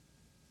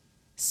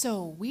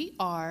So we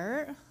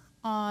are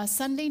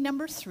Sunday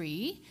number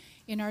 3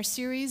 in our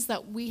series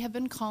that we have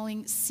been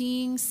calling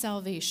Seeing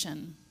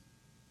Salvation.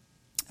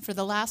 For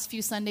the last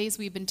few Sundays,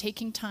 we've been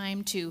taking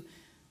time to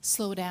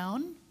slow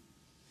down,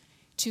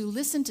 to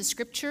listen to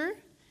Scripture,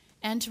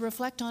 and to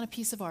reflect on a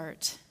piece of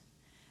art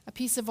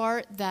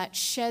that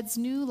sheds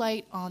new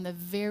light on the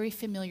very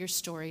familiar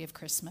story of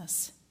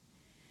Christmas.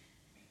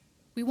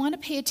 We want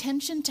to pay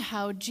attention to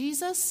how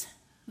Jesus,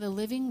 the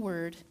living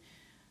Word,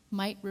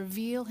 might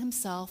reveal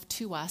himself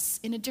to us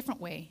in a different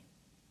way.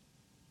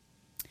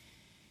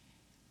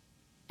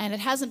 And it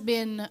hasn't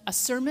been a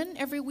sermon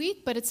every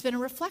week, but it's been a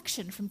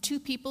reflection from two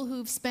people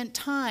who've spent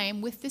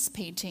time with this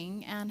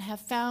painting and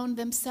have found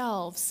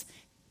themselves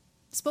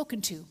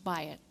spoken to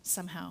by it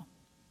somehow.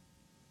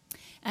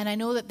 And I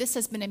know that this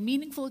has been a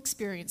meaningful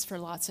experience for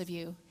lots of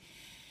you.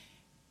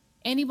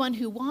 Anyone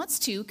who wants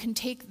to can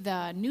take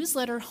the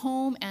newsletter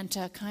home and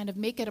to kind of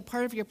make it a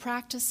part of your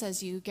practice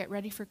as you get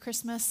ready for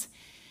Christmas.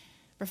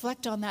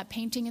 Reflect on that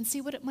painting and see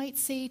what it might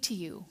say to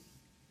you.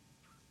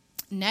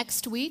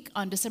 Next week,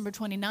 on December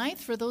 29th,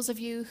 for those of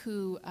you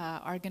who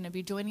are going to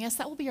be joining us,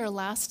 that will be our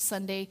last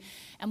Sunday,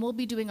 and we'll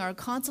be doing our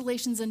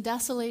Consolations and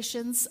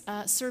Desolations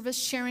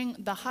service, sharing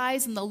the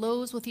highs and the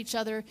lows with each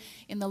other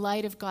in the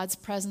light of God's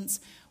presence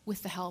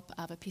with the help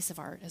of a piece of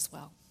art as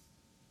well.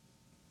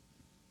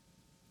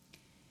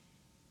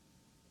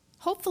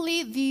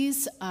 Hopefully,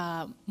 these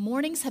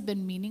mornings have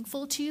been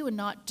meaningful to you and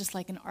not just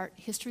like an art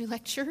history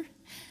lecture.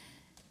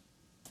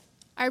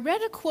 I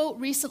read a quote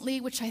recently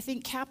which I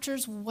think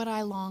captures what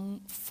I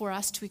long for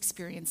us to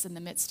experience in the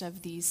midst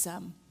of these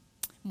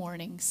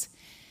mornings.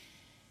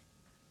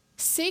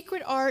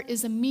 Sacred art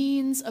is a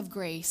means of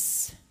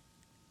grace.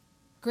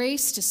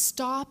 Grace to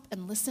stop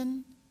and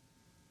listen.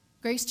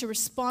 Grace to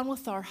respond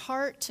with our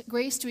heart.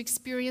 Grace to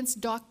experience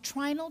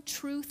doctrinal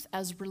truth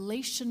as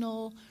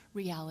relational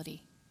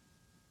reality.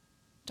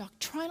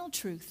 Doctrinal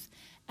truth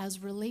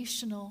as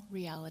relational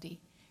reality.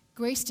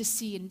 Grace to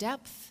see in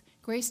depth.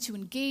 Grace to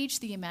engage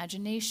the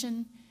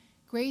imagination,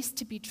 grace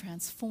to be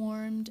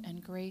transformed,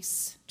 and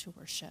grace to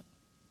worship.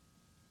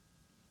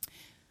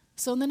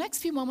 So in the next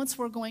few moments,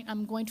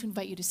 I'm going to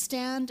invite you to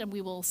stand, and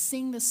we will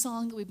sing the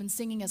song that we've been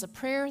singing as a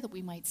prayer, that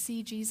we might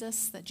see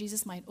Jesus, that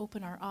Jesus might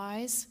open our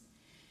eyes.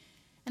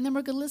 And then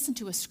we're going to listen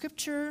to a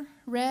scripture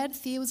read.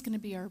 Theo is going to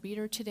be our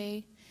reader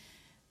today.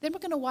 Then we're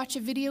going to watch a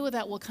video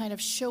that will kind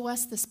of show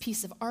us this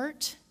piece of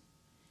art.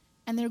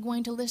 And they're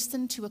going to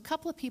listen to a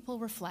couple of people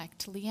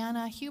reflect.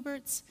 Leanna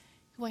Huberts,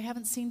 who I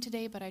haven't seen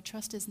today, but I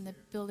trust is in the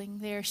building.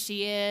 There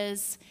she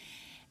is.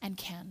 And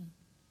Ken.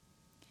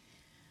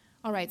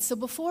 All right, so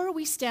before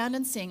we stand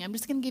and sing, I'm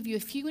just going to give you a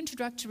few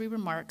introductory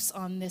remarks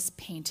on this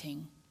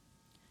painting.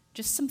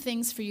 Just some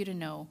things for you to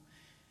know.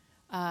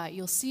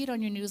 You'll see it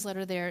on your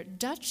newsletter there.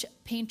 Dutch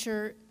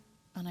painter,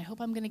 and I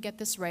hope I'm going to get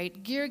this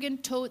right, Jurgen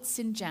tot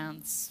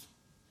Sint-Jans,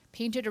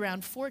 painted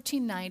around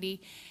 1490,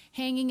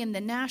 hanging in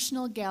the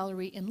National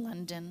Gallery in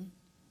London.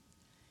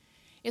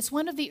 It's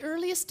one of the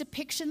earliest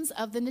depictions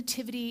of the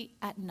Nativity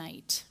at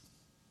night.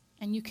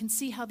 And you can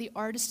see how the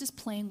artist is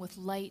playing with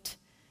light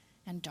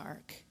and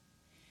dark.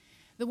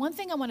 The one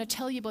thing I want to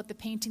tell you about the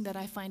painting that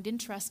I find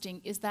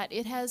interesting is that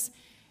it has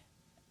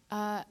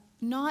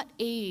not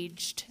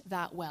aged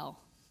that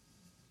well.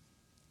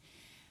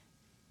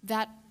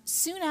 That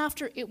soon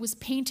after it was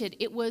painted,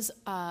 it was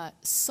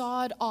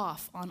sawed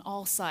off on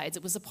all sides.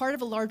 It was a part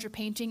of a larger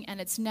painting, and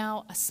it's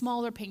now a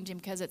smaller painting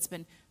because it's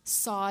been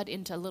sawed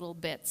into little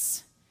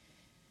bits.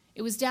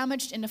 It was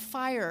damaged in a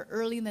fire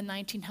early in the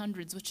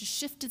 1900s, which has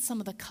shifted some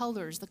of the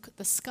colors.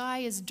 The sky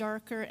is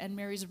darker, and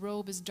Mary's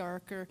robe is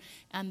darker,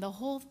 and the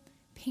whole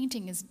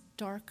painting is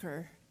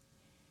darker.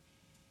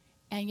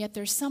 And yet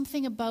there's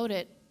something about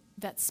it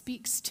that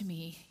speaks to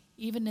me,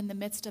 even in the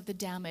midst of the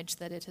damage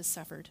that it has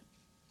suffered.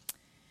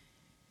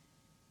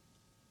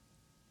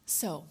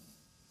 So,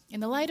 in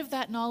the light of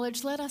that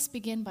knowledge, let us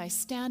begin by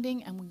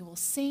standing, and we will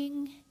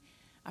sing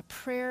a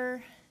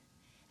prayer,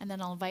 and then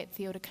I'll invite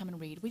Theo to come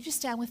and read. Would you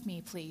stand with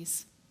me,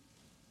 please?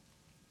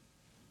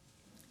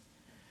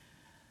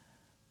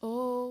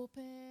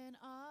 Open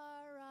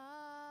our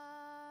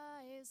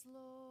eyes,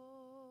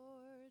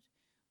 Lord.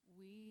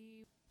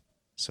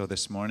 So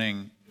this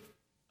morning,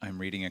 I'm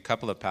reading a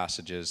couple of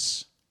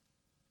passages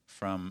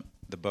from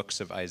the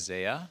books of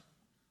Isaiah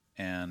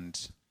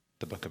and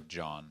the book of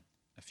John.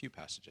 A few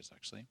passages,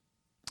 actually.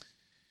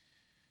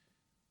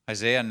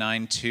 Isaiah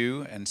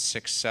 9:2 and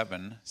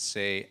 6:7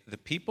 say, "The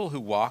people who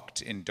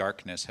walked in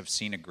darkness have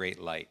seen a great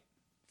light.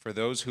 For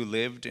those who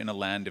lived in a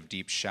land of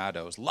deep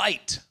shadows,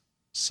 light,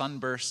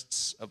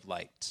 sunbursts of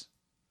light.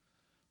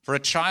 For a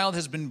child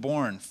has been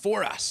born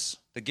for us,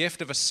 the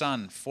gift of a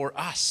son for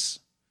us.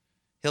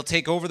 He'll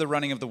take over the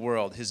running of the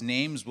world. His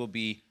names will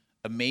be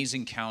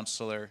Amazing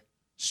Counselor,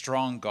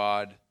 Strong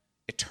God,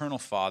 Eternal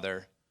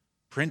Father,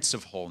 Prince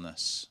of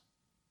Wholeness.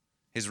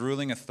 His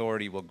ruling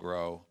authority will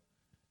grow,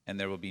 and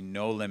there will be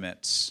no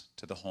limits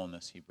to the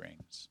wholeness he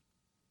brings."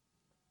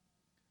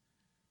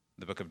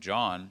 The book of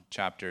John,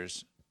 chapter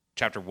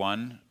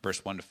 1,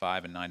 verse 1 to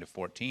 5 and 9 to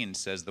 14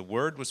 says, "The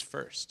Word was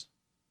first,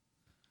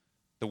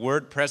 The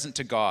Word present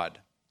to God,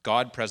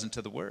 God present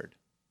to the Word.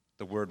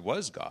 The Word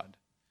was God,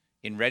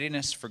 in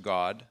readiness for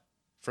God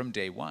from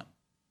day one.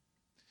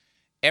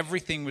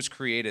 Everything was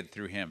created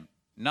through him.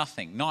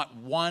 Nothing, not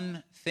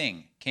one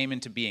thing, came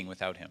into being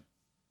without him.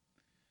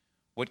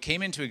 What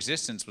came into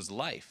existence was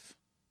life.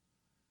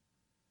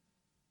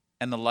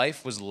 And the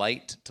life was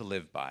light to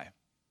live by.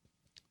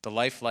 The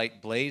life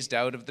light blazed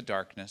out of the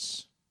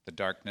darkness. The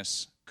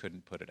darkness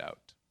couldn't put it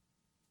out.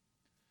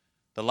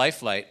 The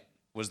life light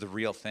was the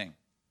real thing.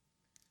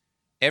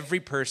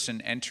 Every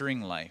person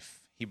entering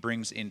life, he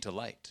brings into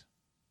light.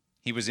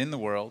 He was in the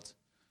world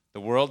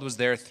was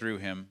there through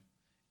him,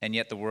 and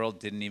yet the world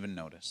didn't even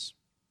notice.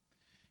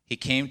 He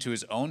came to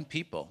his own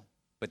people,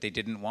 but they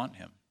didn't want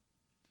him.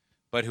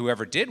 But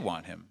whoever did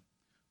want him,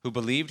 who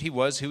believed he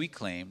was who he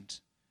claimed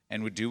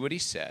and would do what he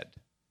said,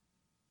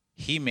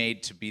 he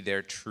made to be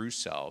their true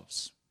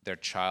selves, their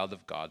child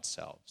of God's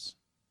selves.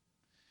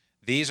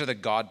 These are the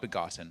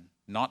God-begotten,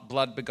 not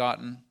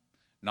blood-begotten,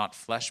 not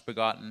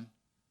flesh-begotten,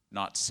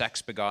 not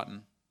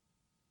sex-begotten.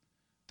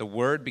 The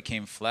Word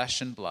became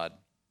flesh and blood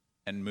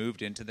and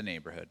moved into the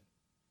neighborhood.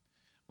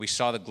 We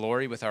saw the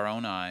glory with our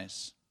own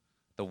eyes,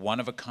 the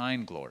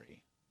one-of-a-kind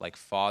glory, like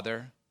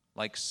Father,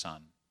 like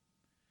Son,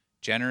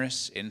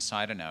 generous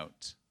inside and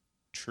out,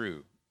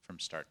 true from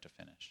start to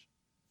finish.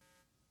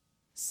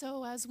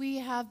 So as we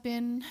have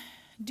been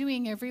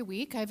doing every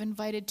week, I've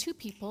invited two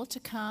people to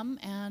come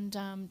and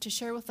to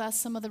share with us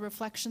some of the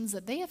reflections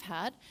that they have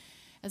had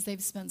as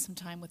they've spent some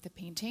time with the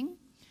painting.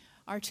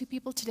 Our two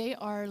people today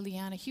are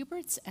Leanna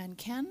Huberts and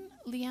Ken.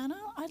 Leanna,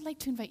 I'd like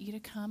to invite you to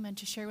come and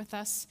to share with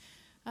us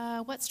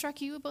what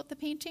struck you about the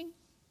painting,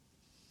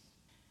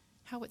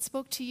 how it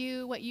spoke to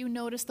you, what you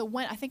noticed.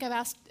 I think I've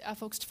asked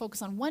folks to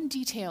focus on one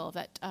detail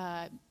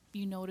that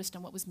you noticed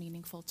and what was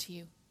meaningful to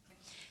you.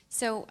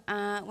 So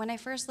when I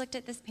first looked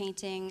at this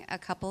painting a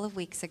couple of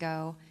weeks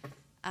ago,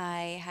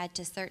 I had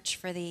to search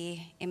for the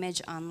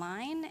image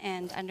online,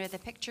 and under the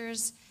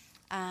pictures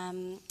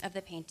of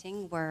the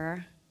painting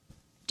were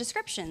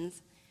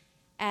descriptions.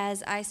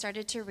 As I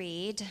started to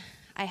read,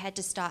 I had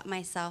to stop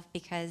myself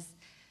because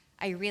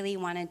I really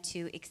wanted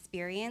to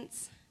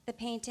experience the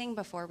painting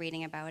before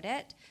reading about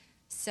it.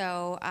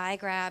 So I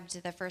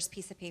grabbed the first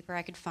piece of paper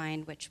I could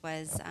find, which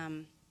was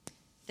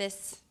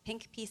this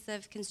pink piece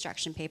of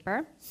construction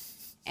paper,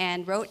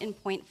 and wrote in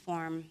point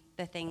form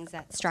the things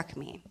that struck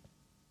me.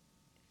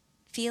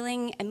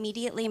 Feeling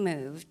immediately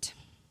moved,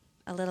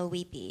 a little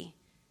weepy,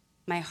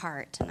 my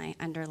heart, and I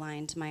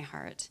underlined my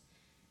heart.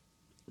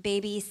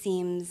 Baby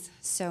seems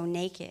so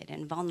naked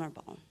and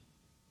vulnerable.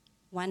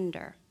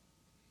 Wonder.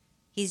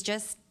 He's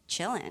just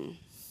chillin'.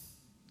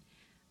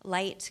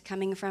 Light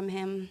coming from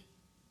him.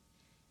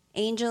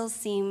 Angels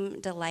seem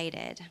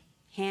delighted,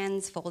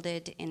 hands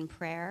folded in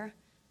prayer.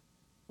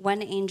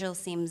 One angel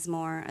seems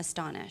more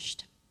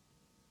astonished.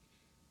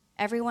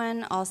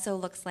 Everyone also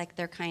looks like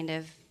they're kind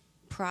of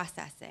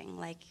processing,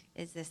 like,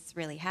 is this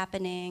really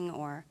happening,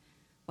 or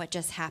what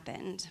just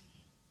happened?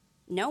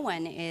 No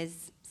one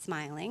is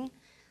smiling,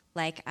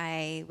 like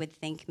I would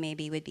think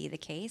maybe would be the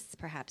case.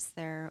 Perhaps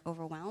they're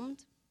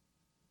overwhelmed.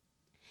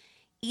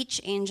 Each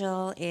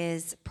angel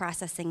is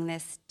processing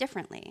this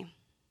differently.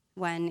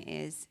 One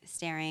is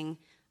staring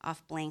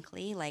off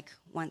blankly, like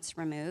once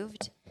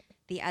removed.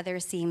 The other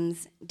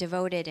seems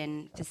devoted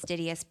in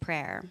fastidious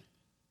prayer.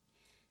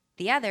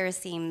 The other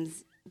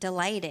seems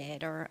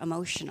delighted or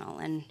emotional,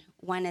 and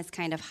one is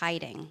kind of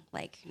hiding,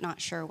 like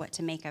not sure what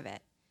to make of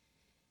it.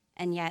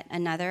 And yet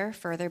another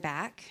further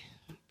back,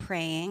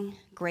 praying,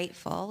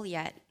 grateful,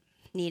 yet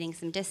needing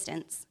some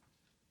distance.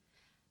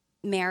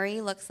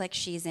 Mary looks like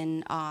she's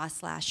in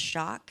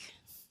awe/shock,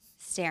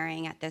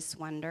 staring at this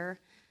wonder,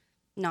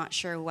 not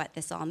sure what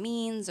this all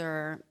means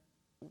or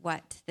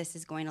what this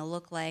is going to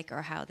look like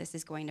or how this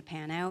is going to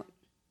pan out.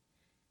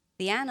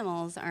 The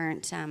animals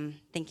aren't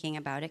thinking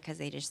about it because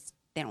they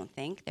don't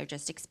think. They're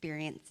just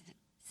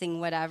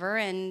experiencing whatever,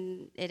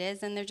 and it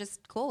is, and they're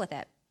just cool with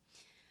it.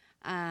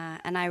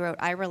 And I wrote,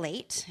 I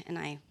relate, and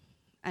I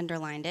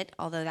underlined it,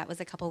 although that was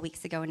a couple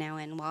weeks ago now,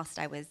 and whilst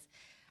I was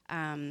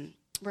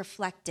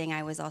reflecting,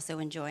 I was also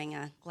enjoying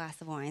a glass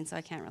of wine, so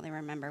I can't really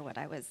remember what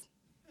I was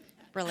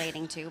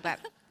relating to. But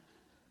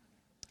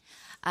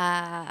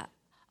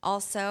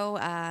also,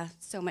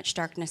 so much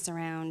darkness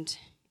around,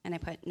 and I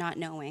put not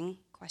knowing, ?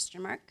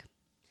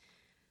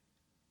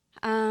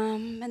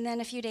 And then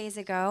a few days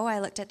ago, I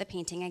looked at the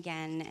painting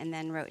again and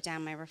then wrote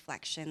down my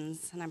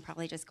reflections, and I'm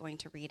probably just going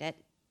to read it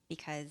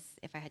because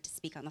if I had to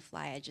speak on the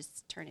fly, I'd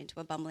just turn into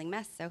a bumbling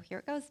mess, so here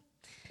it goes.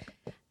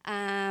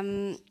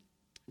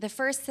 The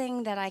first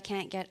thing that I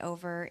can't get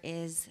over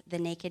is the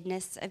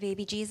nakedness of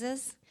baby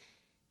Jesus.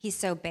 He's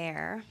so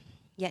bare,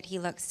 yet he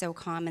looks so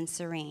calm and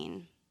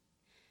serene.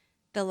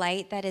 The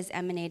light that is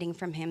emanating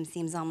from him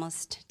seems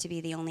almost to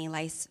be the only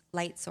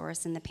light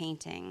source in the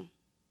painting.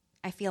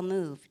 I feel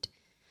moved,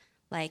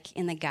 like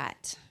in the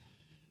gut.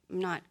 I'm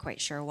not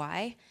quite sure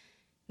why.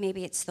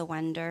 Maybe it's the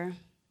wonder,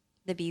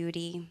 the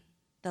beauty,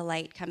 the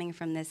light coming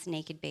from this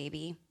naked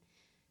baby,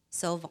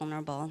 so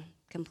vulnerable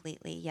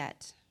completely,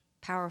 yet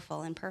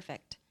powerful and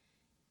perfect.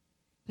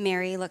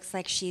 Mary looks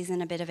like she's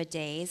in a bit of a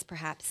daze,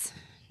 perhaps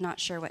not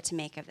sure what to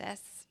make of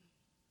this.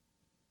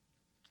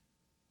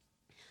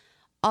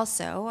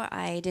 Also,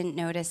 I didn't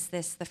notice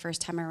this the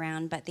first time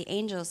around, but the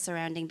angels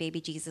surrounding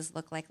baby Jesus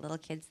look like little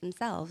kids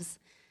themselves,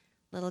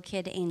 little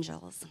kid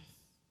angels.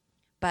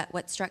 But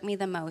what struck me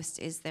the most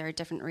is their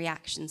different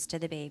reactions to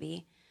the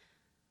baby.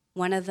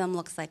 One of them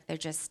looks like they're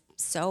just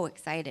so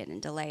excited and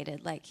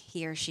delighted, like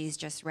he or she's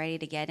just ready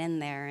to get in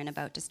there and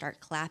about to start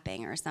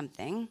clapping or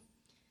something.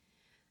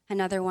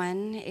 Another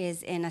one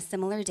is in a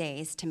similar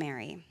daze to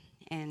Mary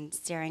and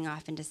staring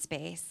off into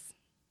space.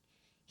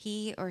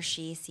 He or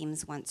she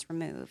seems once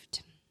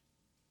removed.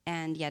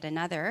 And yet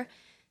another,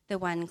 the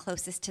one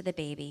closest to the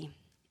baby,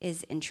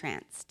 is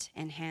entranced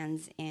and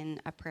hands in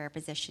a prayer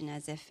position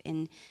as if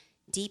in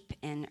deep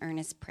and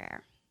earnest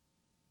prayer.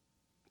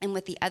 And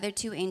with the other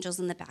two angels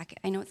in the back,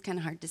 I know it's kind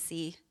of hard to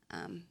see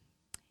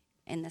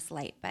in this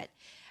light, but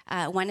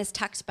one is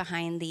tucked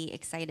behind the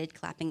excited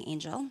clapping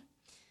angel,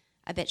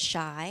 a bit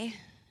shy,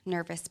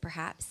 nervous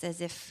perhaps,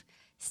 as if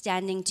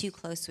standing too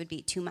close would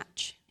be too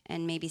much,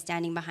 and maybe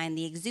standing behind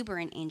the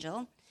exuberant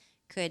angel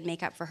could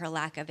make up for her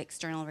lack of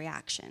external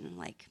reaction,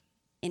 like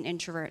an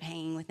introvert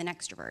hanging with an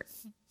extrovert.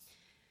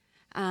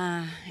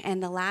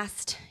 And the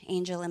last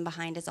angel in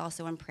behind is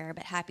also in prayer,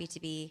 but happy to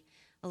be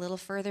a little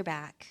further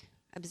back,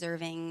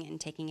 observing and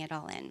taking it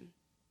all in.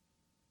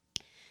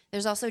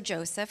 There's also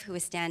Joseph, who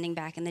is standing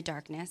back in the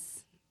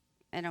darkness.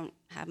 I don't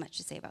have much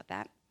to say about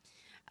that.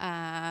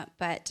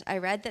 But I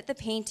read that the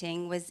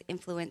painting was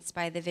influenced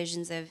by the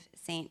visions of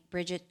Saint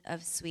Bridget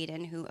of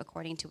Sweden, who,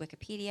 according to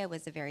Wikipedia,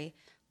 was a very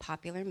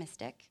popular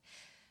mystic.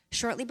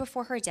 Shortly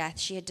before her death,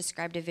 she had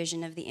described a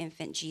vision of the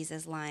infant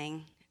Jesus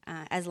lying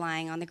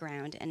on the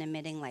ground and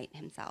emitting light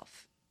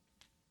himself.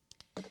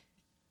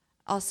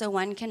 Also,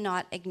 one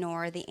cannot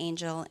ignore the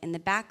angel in the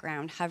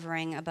background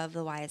hovering above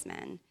the wise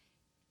men.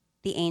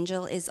 The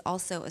angel is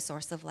also a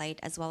source of light,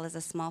 as well as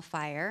a small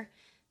fire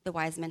the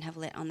wise men have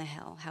lit on the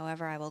hill.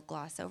 However, I will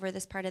gloss over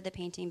this part of the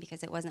painting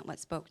because it wasn't what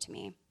spoke to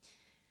me.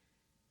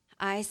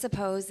 I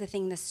suppose the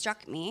thing that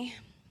struck me,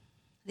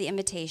 the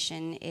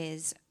invitation,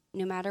 is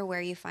no matter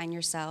where you find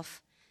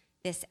yourself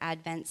this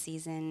Advent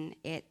season,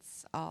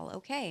 it's all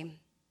okay.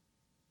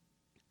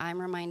 I'm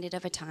reminded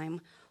of a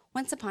time,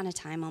 once upon a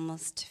time,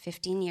 almost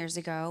 15 years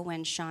ago,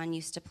 when Sean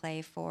used to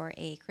play for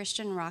a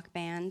Christian rock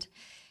band,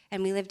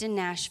 and we lived in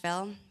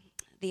Nashville.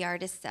 The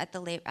artists at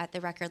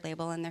the record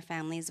label and their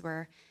families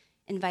were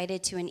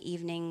invited to an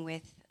evening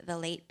with the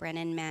late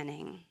Brennan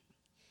Manning.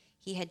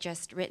 He had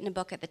just written a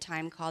book at the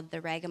time called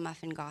The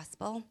Ragamuffin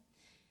Gospel,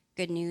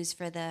 Good News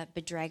for the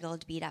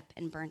Bedraggled, Beat Up,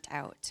 and Burnt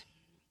Out.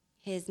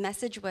 His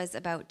message was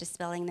about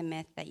dispelling the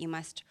myth that you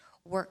must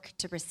work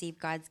to receive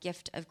God's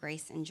gift of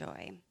grace and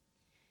joy.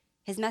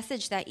 His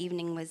message that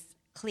evening was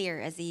clear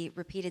as he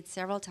repeated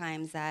several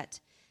times that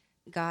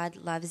God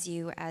loves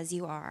you as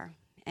you are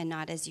and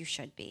not as you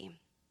should be.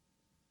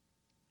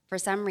 For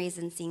some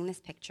reason, seeing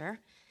this picture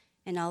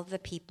and all of the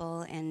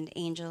people and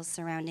angels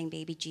surrounding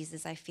baby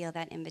Jesus, I feel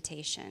that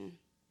invitation.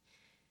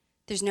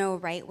 There's no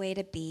right way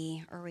to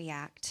be or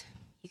react.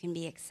 You can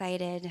be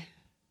excited,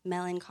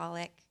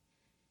 melancholic,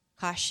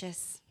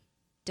 cautious,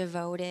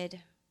 devoted,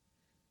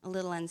 a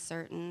little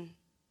uncertain.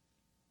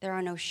 There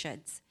are no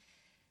shoulds,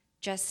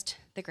 just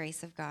the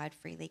grace of God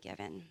freely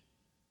given.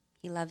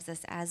 He loves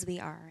us as we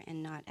are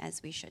and not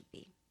as we should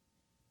be.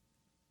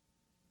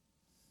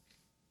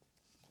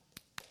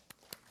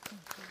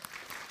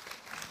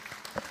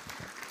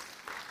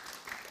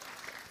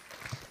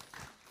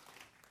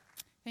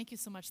 Thank you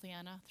so much,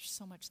 Leanna. There's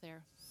so much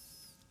there.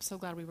 I'm so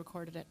glad we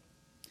recorded it.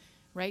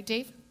 Right,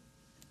 Dave?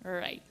 All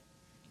right.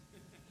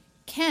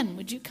 Ken,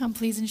 would you come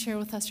please and share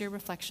with us your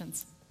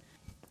reflections?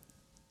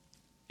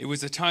 It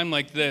was a time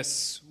like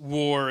this,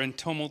 war and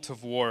tumult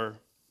of war,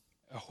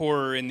 a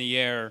horror in the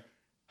air,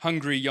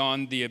 hungry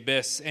yawned the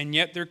abyss, and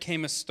yet there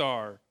came a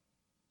star,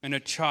 and a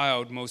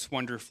child most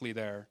wonderfully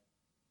there.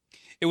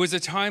 It was a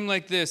time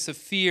like this of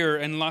fear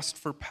and lust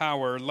for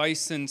power,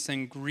 license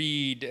and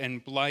greed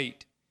and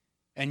blight,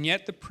 and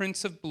yet the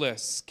Prince of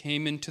Bliss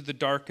came into the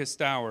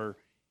darkest hour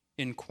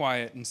in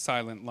quiet and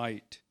silent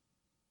light.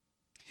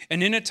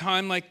 And in a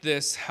time like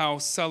this, how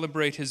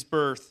celebrate his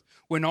birth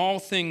when all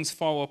things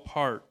fall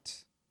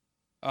apart?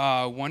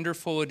 Ah,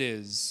 wonderful it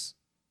is,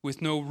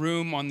 with no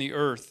room on the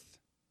earth,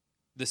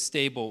 the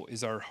stable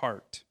is our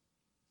heart.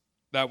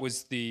 That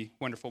was the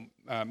wonderful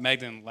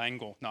Magdalene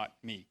L'Engle, not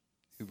me,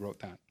 who wrote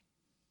that.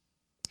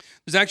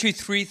 There's actually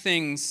three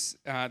things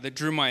that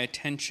drew my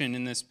attention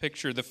in this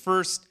picture. The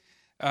first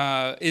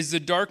is the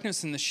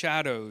darkness and the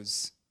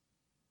shadows.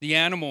 The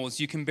animals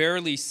you can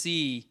barely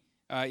see,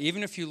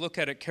 even if you look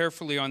at it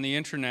carefully on the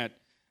internet,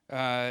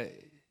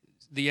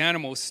 the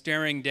animals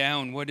staring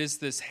down. What is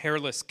this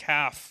hairless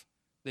calf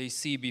they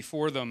see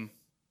before them?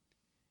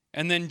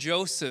 And then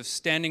Joseph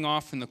standing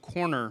off in the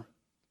corner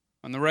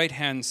on the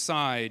right-hand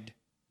side,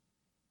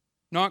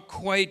 not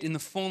quite in the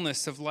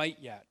fullness of light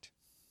yet.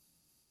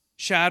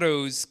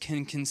 Shadows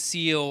can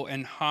conceal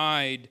and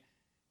hide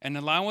and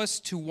allow us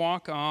to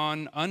walk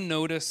on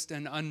unnoticed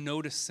and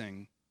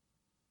unnoticing.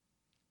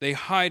 They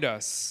hide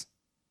us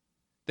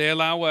They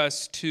allow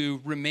us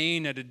to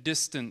remain at a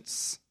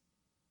distance.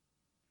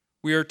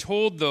 We are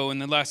told, though, in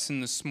the lesson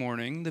this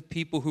morning, the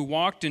people who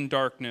walked in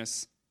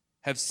darkness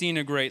have seen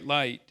a great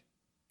light.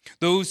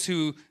 Those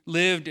who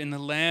lived in the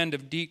land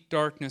of deep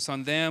darkness,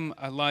 on them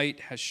a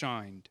light has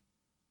shined.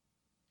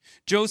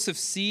 Joseph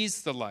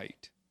sees the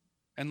light,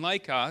 and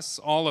like us,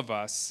 all of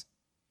us,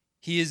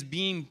 he is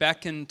being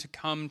beckoned to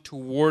come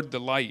toward the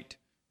light.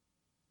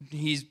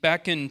 He's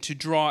beckoned to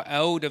draw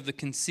out of the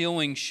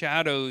concealing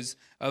shadows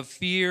of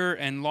fear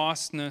and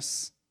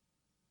lostness,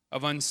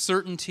 of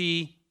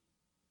uncertainty,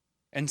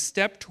 and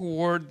step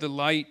toward the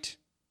light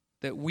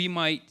that we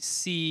might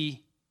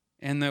see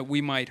and that we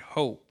might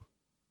hope.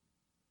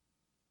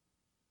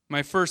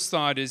 My first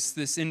thought is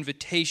this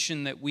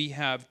invitation that we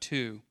have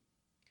too,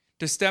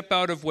 to step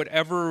out of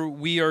whatever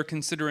we are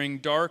considering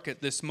dark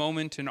at this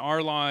moment in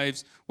our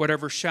lives,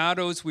 whatever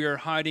shadows we are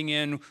hiding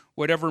in,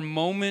 whatever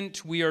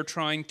moment we are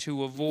trying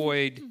to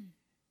avoid,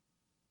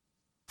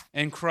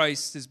 and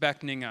Christ is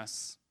beckoning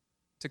us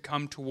to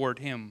come toward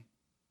him,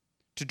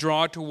 to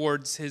draw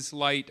towards his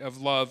light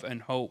of love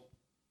and hope.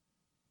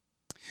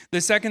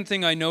 The second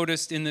thing I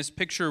noticed in this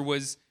picture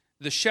was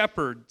the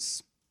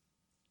shepherds.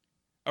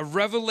 A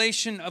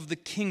revelation of the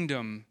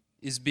kingdom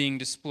is being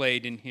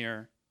displayed in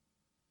here.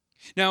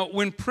 Now,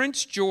 when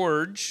Prince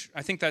George,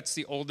 I think that's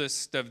the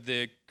oldest of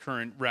the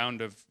current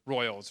round of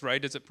royals,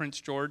 right? Is it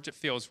Prince George? It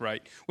feels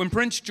right. When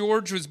Prince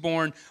George was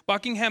born,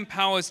 Buckingham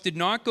Palace did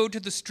not go to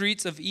the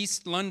streets of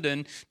East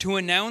London to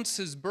announce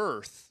his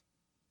birth.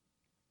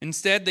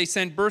 Instead, they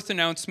sent birth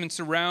announcements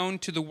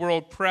around to the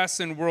world press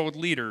and world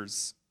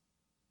leaders.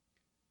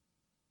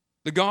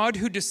 The God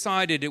who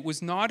decided it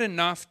was not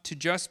enough to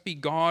just be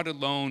God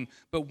alone,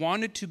 but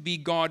wanted to be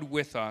God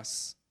with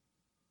us,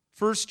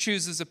 first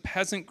chooses a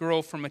peasant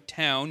girl from a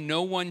town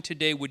no one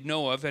today would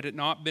know of had it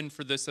not been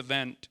for this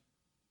event.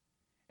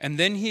 And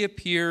then he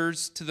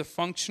appears to the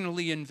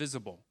functionally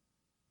invisible,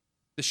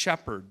 the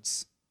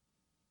shepherds.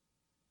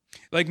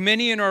 Like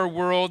many in our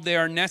world, they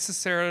are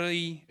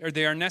necessary,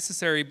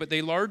 but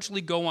they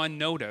largely go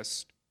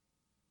unnoticed.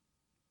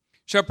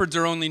 Shepherds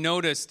are only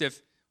noticed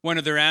if one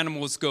of their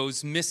animals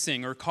goes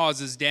missing or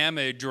causes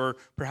damage or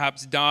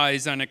perhaps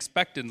dies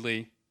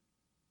unexpectedly.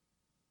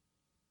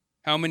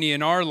 How many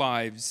in our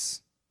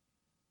lives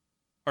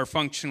are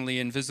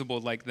functionally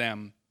invisible like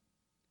them?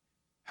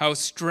 How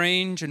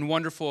strange and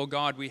wonderful a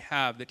God we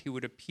have that he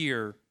would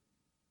appear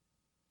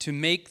to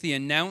make the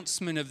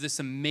announcement of this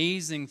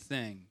amazing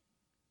thing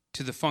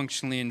to the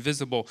functionally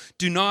invisible.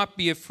 Do not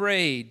be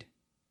afraid,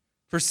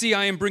 for see,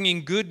 I am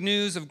bringing good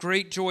news of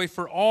great joy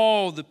for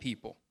all the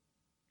people.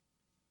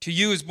 To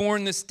you is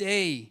born this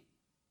day,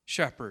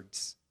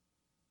 shepherds.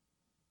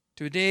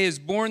 Today is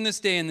born this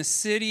day in the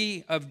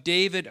city of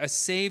David a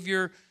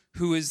Savior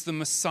who is the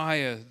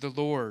Messiah, the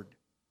Lord.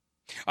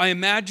 I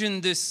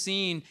imagine this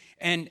scene,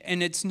 and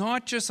it's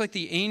not just like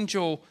the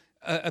angel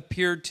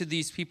appeared to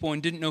these people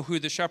and didn't know who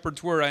the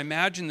shepherds were. I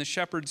imagine the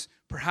shepherds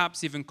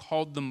perhaps even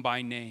called them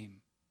by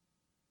name,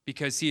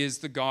 because he is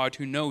the God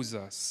who knows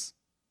us.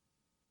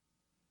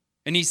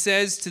 And he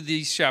says to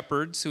these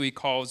shepherds, who he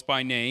calls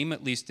by name,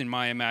 at least in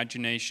my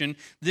imagination,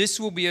 this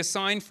will be a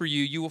sign for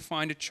you. You will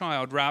find a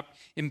child wrapped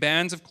in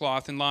bands of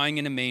cloth and lying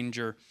in a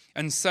manger.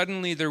 And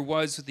suddenly there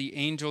was with the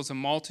angels a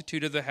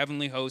multitude of the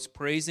heavenly host,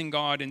 praising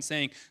God and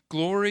saying,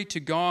 glory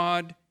to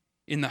God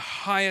in the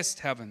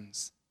highest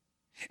heavens,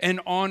 and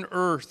on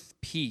earth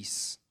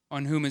peace,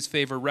 on whom his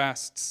favor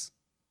rests.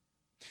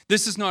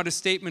 This is not a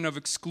statement of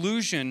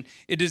exclusion.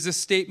 It is a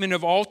statement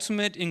of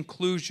ultimate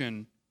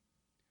inclusion.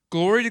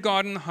 Glory to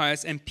God in the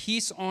highest, and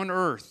peace on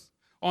earth,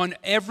 on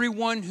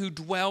everyone who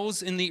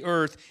dwells in the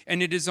earth,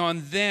 and it is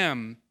on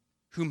them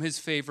whom his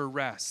favor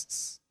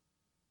rests.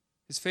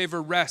 His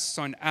favor rests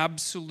on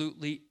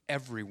absolutely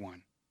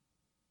everyone.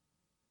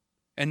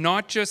 And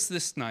not just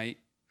this night,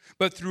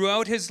 but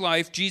throughout his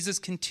life, Jesus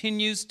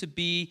continues to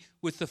be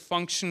with the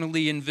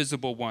functionally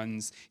invisible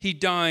ones. He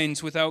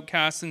dines with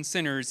outcasts and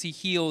sinners. He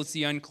heals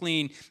the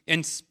unclean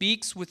and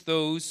speaks with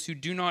those who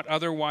do not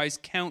otherwise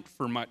count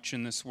for much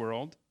in this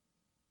world.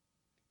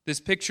 This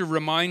picture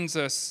reminds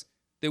us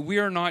that we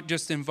are not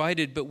just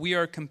invited, but we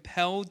are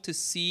compelled to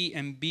see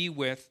and be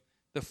with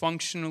the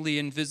functionally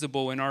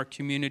invisible in our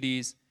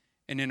communities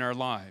and in our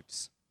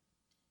lives.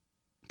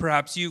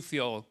 Perhaps you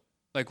feel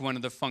like one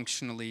of the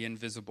functionally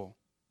invisible.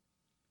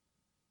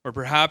 Or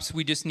perhaps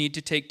we just need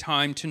to take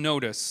time to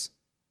notice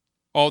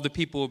all the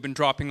people who have been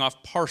dropping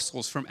off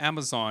parcels from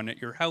Amazon at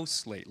your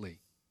house lately.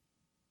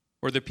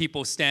 Or the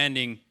people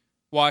standing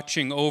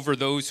watching over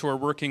those who are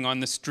working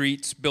on the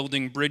streets,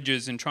 building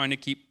bridges and trying to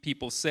keep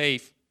people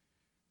safe,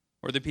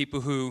 or the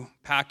people who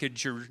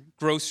package your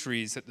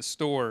groceries at the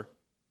store.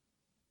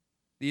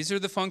 These are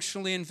the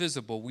functionally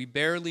invisible. We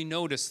barely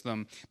notice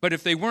them. But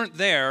if they weren't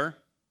there,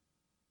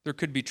 there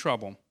could be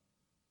trouble.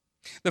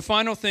 The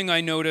final thing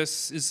I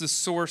notice is the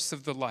source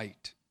of the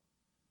light.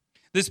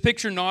 This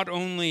picture not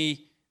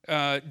only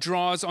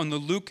draws on the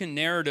Lucan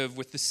narrative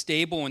with the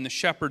stable and the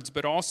shepherds,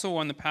 but also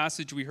on the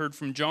passage we heard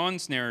from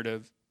John's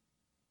narrative.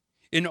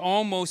 In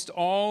almost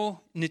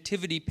all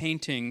nativity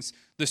paintings,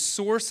 the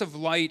source of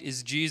light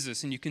is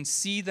Jesus, and you can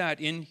see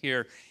that in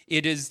here.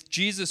 It is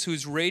Jesus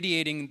who's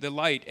radiating the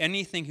light.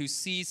 Anything who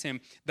sees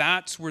him,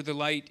 that's where the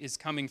light is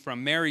coming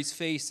from. Mary's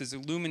face is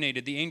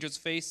illuminated. The angels'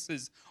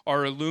 faces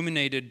are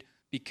illuminated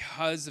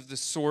because of the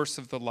source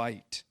of the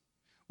light.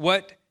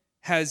 What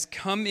has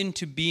come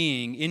into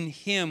being in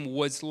him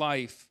was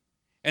life,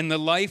 and the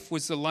life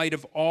was the light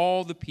of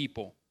all the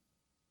people.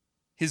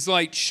 His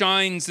light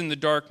shines in the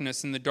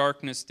darkness, and the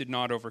darkness did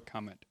not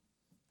overcome it.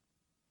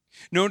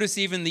 Notice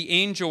even the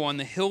angel on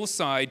the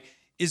hillside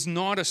is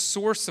not a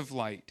source of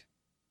light,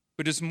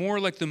 but is more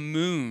like the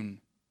moon.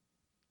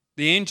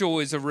 The angel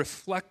is a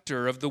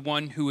reflector of the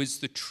one who is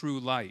the true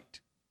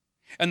light.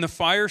 And the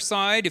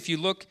fireside, if you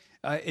look,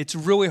 it's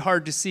really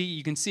hard to see.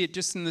 You can see it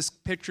just in this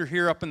picture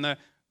here up in the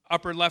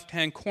upper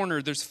left-hand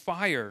corner. There's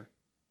fire.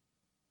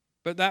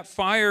 But that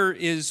fire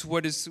is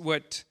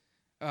what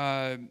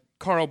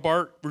Karl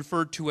Barth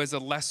referred to as a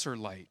lesser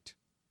light.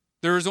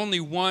 There is only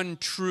one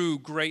true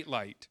great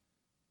light,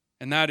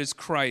 and that is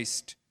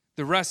Christ.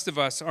 The rest of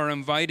us are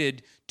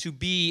invited to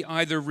be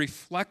either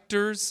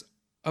reflectors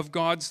of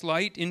God's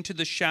light into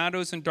the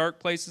shadows and dark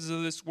places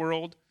of this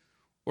world,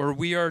 or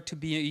we are to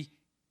be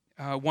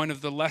one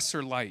of the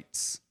lesser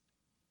lights,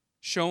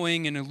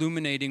 showing and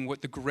illuminating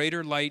what the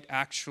greater light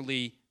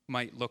actually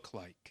might look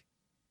like.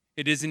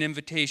 It is an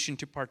invitation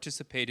to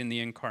participate in the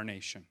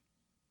incarnation.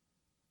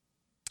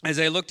 As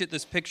I looked at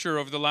this picture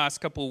over the last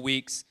couple of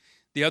weeks,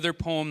 the other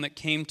poem that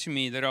came to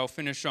me that I'll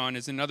finish on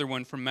is another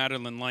one from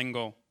Madeleine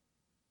L'Engle.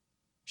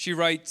 She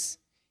writes,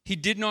 "He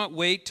did not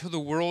wait till the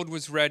world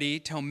was ready,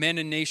 till men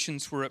and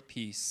nations were at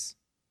peace.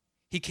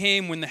 He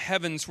came when the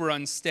heavens were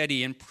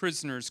unsteady and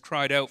prisoners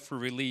cried out for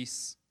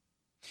release.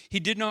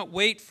 He did not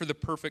wait for the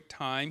perfect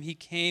time. He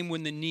came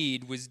when the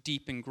need was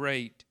deep and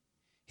great.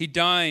 He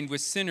dined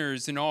with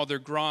sinners in all their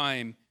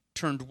grime,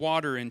 turned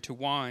water into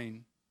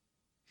wine.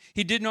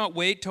 He did not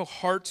wait till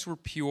hearts were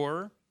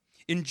pure.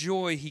 In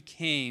joy he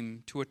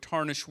came to a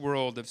tarnished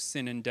world of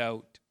sin and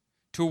doubt.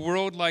 To a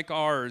world like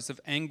ours of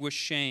anguish,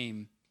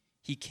 shame,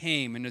 he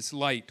came and his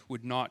light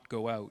would not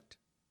go out.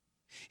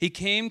 He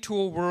came to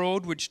a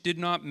world which did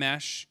not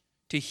mesh,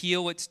 to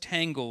heal its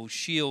tangles,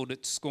 shield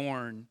its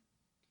scorn.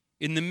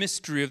 In the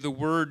mystery of the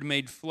Word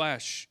made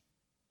flesh,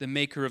 the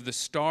maker of the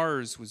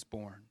stars was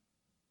born.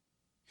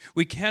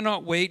 We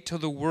cannot wait till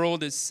the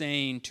world is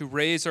sane to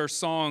raise our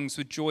songs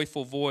with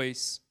joyful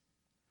voice.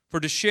 For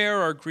to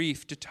share our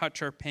grief, to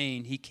touch our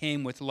pain, he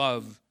came with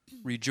love.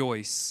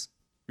 Rejoice,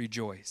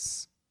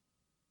 rejoice."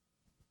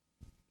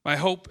 My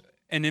hope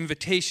and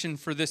invitation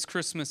for this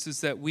Christmas is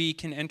that we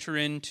can enter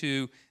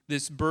into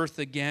this birth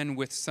again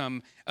with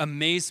some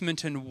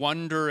amazement and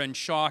wonder and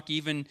shock,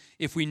 even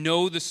if we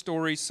know the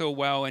story so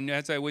well. And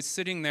as I was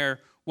sitting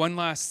there, one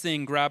last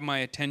thing grabbed my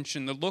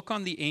attention. The look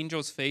on the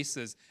angels'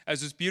 faces,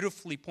 as was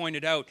beautifully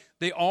pointed out,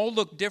 they all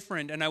look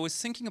different. And I was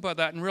thinking about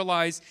that and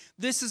realized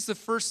this is the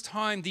first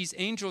time these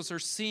angels are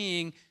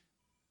seeing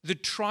the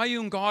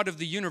triune God of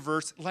the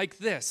universe like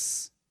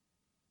this.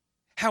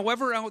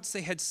 However else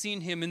they had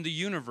seen him in the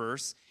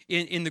universe,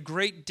 in the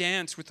great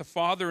dance with the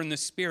Father and the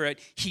Spirit,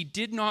 he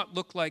did not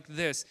look like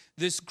this.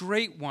 This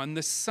great one,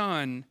 the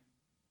Son,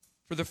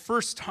 for the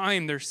first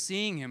time they're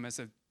seeing him as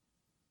a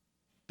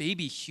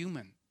baby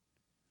human.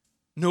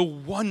 No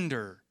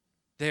wonder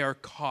they are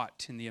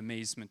caught in the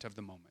amazement of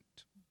the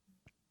moment.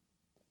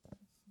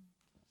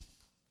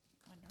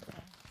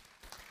 Wonderful.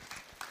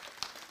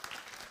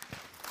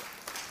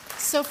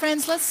 So,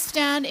 friends, let's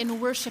stand in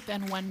worship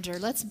and wonder.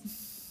 Let's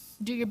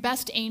do your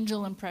best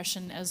angel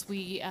impression as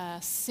we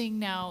sing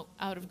now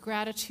out of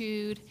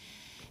gratitude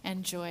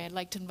and joy. I'd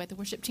like to invite the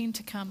worship team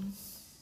to come.